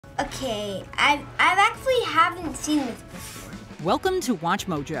Okay, I actually haven't seen this before. Welcome to Watch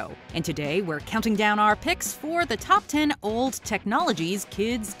Mojo, and today we're counting down our picks for the top 10 old technologies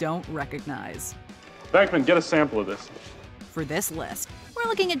kids don't recognize. Beckman, get a sample of this. For this list, we're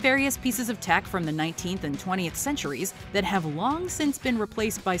looking at various pieces of tech from the 19th and 20th centuries that have long since been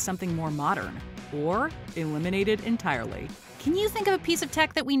replaced by something more modern, or eliminated entirely. Can you think of a piece of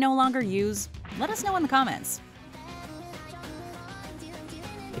tech that we no longer use? Let us know in the comments.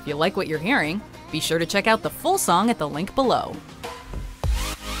 If you like what you're hearing, be sure to check out the full song at the link below.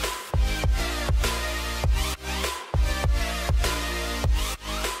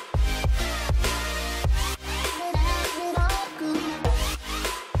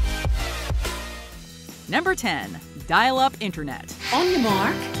 Number 10. Dial-up internet. On your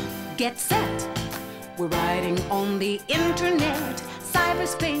mark, get set. We're riding on the internet.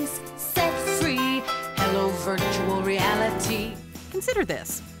 Cyberspace, set free. Hello, virtual reality. Consider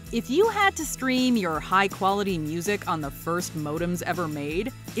this. If you had to stream your high-quality music on the first modems ever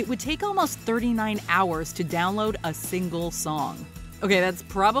made, it would take almost 39 hours to download a single song. Okay, that's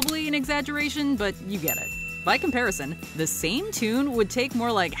probably an exaggeration, but you get it. By comparison, the same tune would take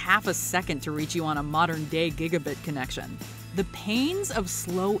more like half a second to reach you on a modern-day gigabit connection. The pains of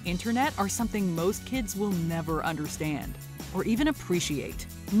slow internet are something most kids will never understand, or even appreciate.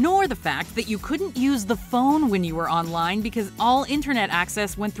 Nor the fact that you couldn't use the phone when you were online because all internet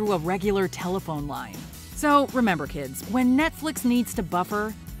access went through a regular telephone line. So remember kids, when Netflix needs to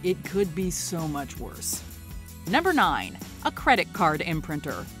buffer, it could be so much worse. Number 9. A credit card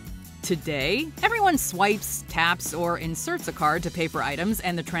imprinter. Today, everyone swipes, taps, or inserts a card to pay for items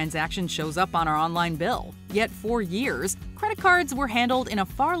and the transaction shows up on our online bill. Yet for years, credit cards were handled in a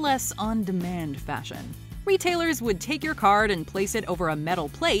far less on-demand fashion. Retailers would take your card and place it over a metal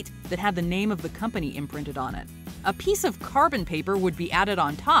plate that had the name of the company imprinted on it. A piece of carbon paper would be added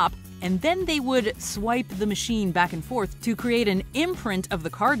on top, and then they would swipe the machine back and forth to create an imprint of the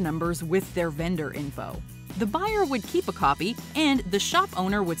card numbers with their vendor info. The buyer would keep a copy, and the shop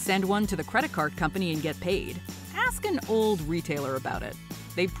owner would send one to the credit card company and get paid. Ask an old retailer about it.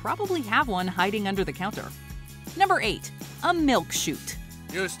 They probably have one hiding under the counter. Number 8. A milk chute.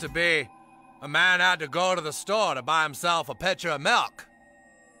 Used to be, a man had to go to the store to buy himself a pitcher of milk.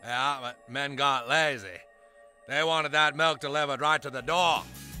 Yeah, but men got lazy. They wanted that milk delivered right to the door.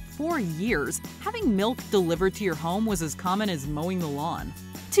 For years, having milk delivered to your home was as common as mowing the lawn.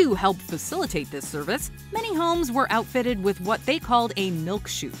 To help facilitate this service, many homes were outfitted with what they called a milk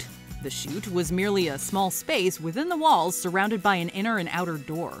chute. The chute was merely a small space within the walls surrounded by an inner and outer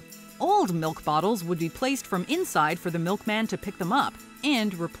door. Old milk bottles would be placed from inside for the milkman to pick them up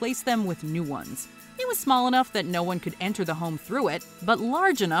and replace them with new ones. It was small enough that no one could enter the home through it, but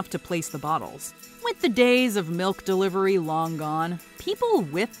large enough to place the bottles. With the days of milk delivery long gone, people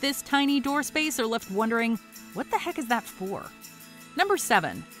with this tiny door space are left wondering, what the heck is that for? Number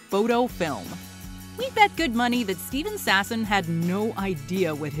 7. Photo film. We bet good money that Steven Sasson had no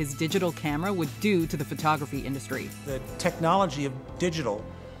idea what his digital camera would do to the photography industry. The technology of digital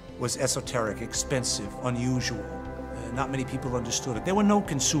was esoteric, expensive, unusual. Not many people understood it. There were no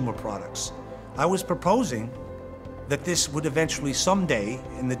consumer products. I was proposing that this would eventually someday,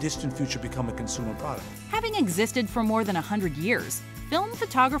 in the distant future, become a consumer product. Having existed for more than 100 years, film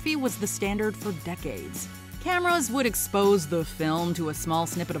photography was the standard for decades. Cameras would expose the film to a small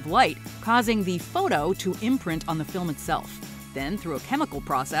snippet of light, causing the photo to imprint on the film itself. Then, through a chemical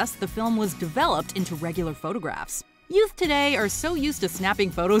process, the film was developed into regular photographs. Youth today are so used to snapping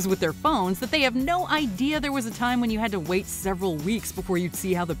photos with their phones that they have no idea there was a time when you had to wait several weeks before you'd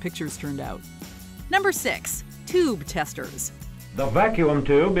see how the pictures turned out. Number 6. Tube testers. The vacuum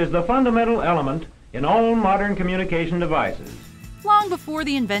tube is the fundamental element in all modern communication devices. Long before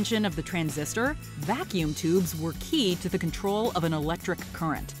the invention of the transistor, vacuum tubes were key to the control of an electric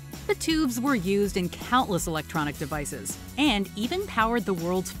current. The tubes were used in countless electronic devices, and even powered the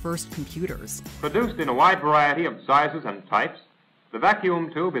world's first computers. Produced in a wide variety of sizes and types, the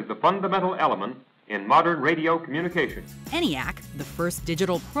vacuum tube is the fundamental element in modern radio communication. ENIAC, the first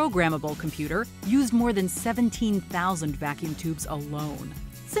digital programmable computer, used more than 17,000 vacuum tubes alone.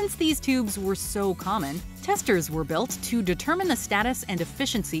 Since these tubes were so common, testers were built to determine the status and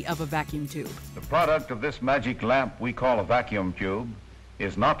efficiency of a vacuum tube. The product of this magic lamp we call a vacuum tube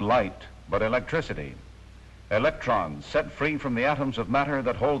is not light, but electricity. Electrons set free from the atoms of matter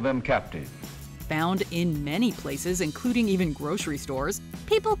that hold them captive. Found in many places, including even grocery stores,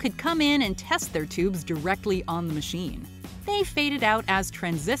 people could come in and test their tubes directly on the machine. They faded out as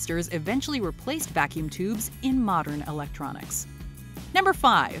transistors eventually replaced vacuum tubes in modern electronics. Number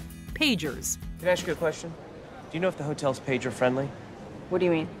 5. Pagers. Can I ask you a question? Do you know if the hotel's pager friendly? What do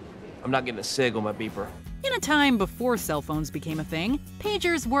you mean? I'm not getting a SIG on my beeper. In a time before cell phones became a thing,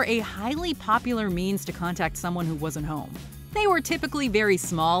 pagers were a highly popular means to contact someone who wasn't home. They were typically very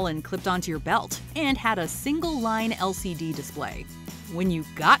small and clipped onto your belt, and had a single-line LCD display. When you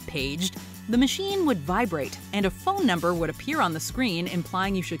got paged, the machine would vibrate, and a phone number would appear on the screen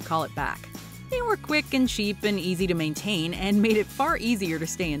implying you should call it back. They were quick and cheap and easy to maintain, and made it far easier to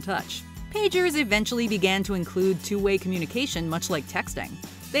stay in touch. Pagers eventually began to include two-way communication, much like texting.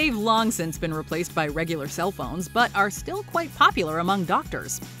 They've long since been replaced by regular cell phones, but are still quite popular among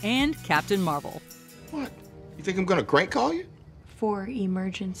doctors and Captain Marvel. What? You think I'm gonna crank call you? For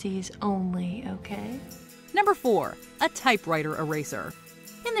emergencies only, okay? Number 4. A typewriter eraser.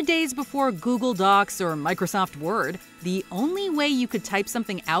 In the days before Google Docs or Microsoft Word, the only way you could type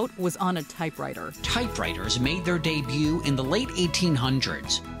something out was on a typewriter. Typewriters made their debut in the late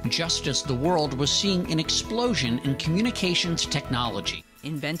 1800s, just as the world was seeing an explosion in communications technology.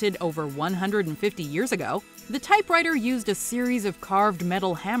 Invented over 150 years ago, the typewriter used a series of carved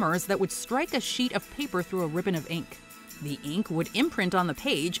metal hammers that would strike a sheet of paper through a ribbon of ink. The ink would imprint on the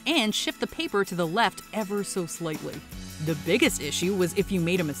page and shift the paper to the left ever so slightly. The biggest issue was if you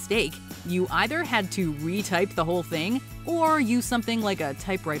made a mistake, you either had to retype the whole thing or use something like a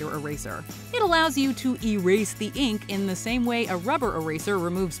typewriter eraser. It allows you to erase the ink in the same way a rubber eraser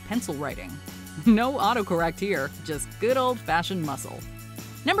removes pencil writing. No autocorrect here, just good old-fashioned muscle.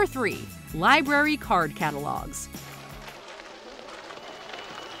 Number 3. Library card catalogs.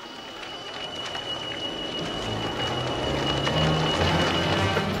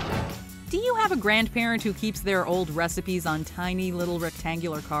 Do you have a grandparent who keeps their old recipes on tiny little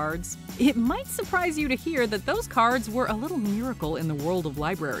rectangular cards? It might surprise you to hear that those cards were a little miracle in the world of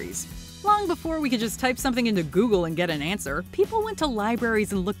libraries. Long before we could just type something into Google and get an answer, people went to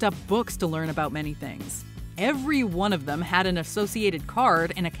libraries and looked up books to learn about many things. Every one of them had an associated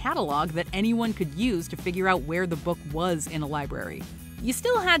card and a catalog that anyone could use to figure out where the book was in a library. You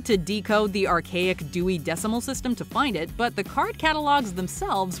still had to decode the archaic Dewey Decimal System to find it, but the card catalogs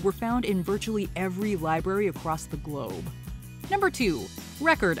themselves were found in virtually every library across the globe. Number 2.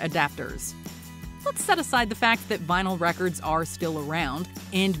 Record adapters. Let's set aside the fact that vinyl records are still around,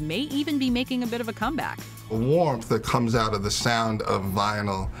 and may even be making a bit of a comeback. The warmth that comes out of the sound of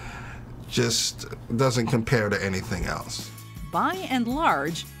vinyl just doesn't compare to anything else. By and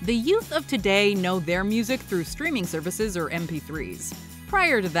large, the youth of today know their music through streaming services or MP3s.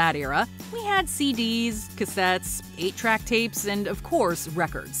 Prior to that era, we had CDs, cassettes, 8-track tapes, and of course,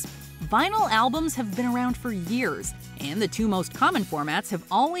 records. Vinyl albums have been around for years, and the two most common formats have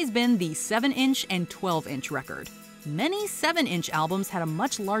always been the 7-inch and 12-inch record. Many 7-inch albums had a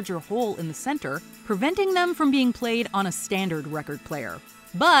much larger hole in the center, preventing them from being played on a standard record player.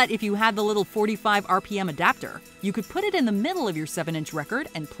 But if you had the little 45 RPM adapter, you could put it in the middle of your 7-inch record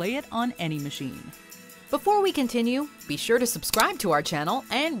and play it on any machine. Before we continue, be sure to subscribe to our channel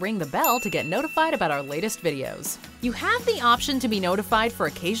and ring the bell to get notified about our latest videos. You have the option to be notified for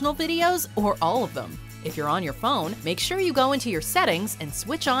occasional videos or all of them. If you're on your phone, make sure you go into your settings and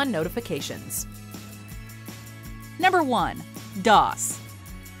switch on notifications. Number 1. DOS.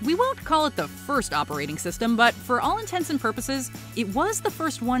 We won't call it the first operating system, but for all intents and purposes, it was the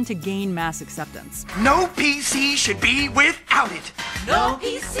first one to gain mass acceptance. No PC should be without it. No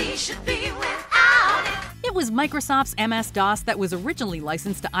PC should be without it. It was Microsoft's MS-DOS that was originally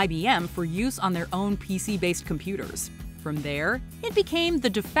licensed to IBM for use on their own PC-based computers. From there, it became the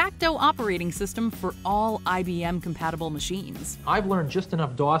de facto operating system for all IBM-compatible machines. I've learned just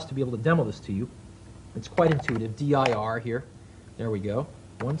enough DOS to be able to demo this to you. It's quite intuitive. DIR here. There we go.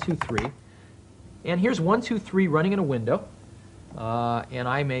 1, 2, 3. And here's 1, 2, 3 running in a window. And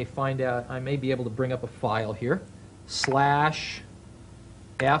I may be able to bring up a file here.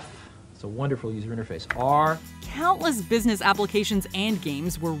 /F. It's a wonderful user interface. R. Countless business applications and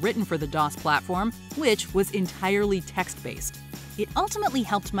games were written for the DOS platform, which was entirely text-based. It ultimately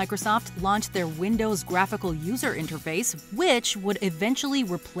helped Microsoft launch their Windows graphical user interface, which would eventually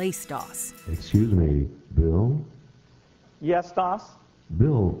replace DOS. Excuse me, Bill? Yes, DOS?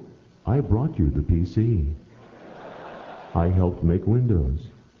 Bill, I brought you the PC. I helped make Windows,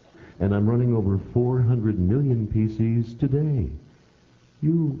 and I'm running over 400 million PCs today.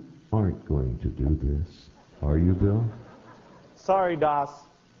 You aren't going to do this, are you, Bill? Sorry, DOS.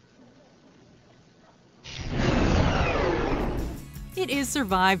 It is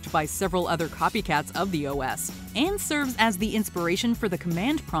survived by several other copycats of the OS, and serves as the inspiration for the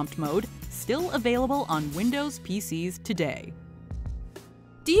command prompt mode, still available on Windows PCs today.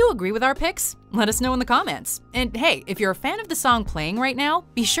 Do you agree with our picks? Let us know in the comments. And hey, if you're a fan of the song playing right now,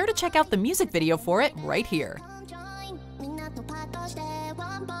 be sure to check out the music video for it right here.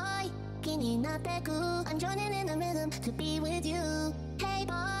 feeling not that cool. I'm joining in the rhythm to be with you.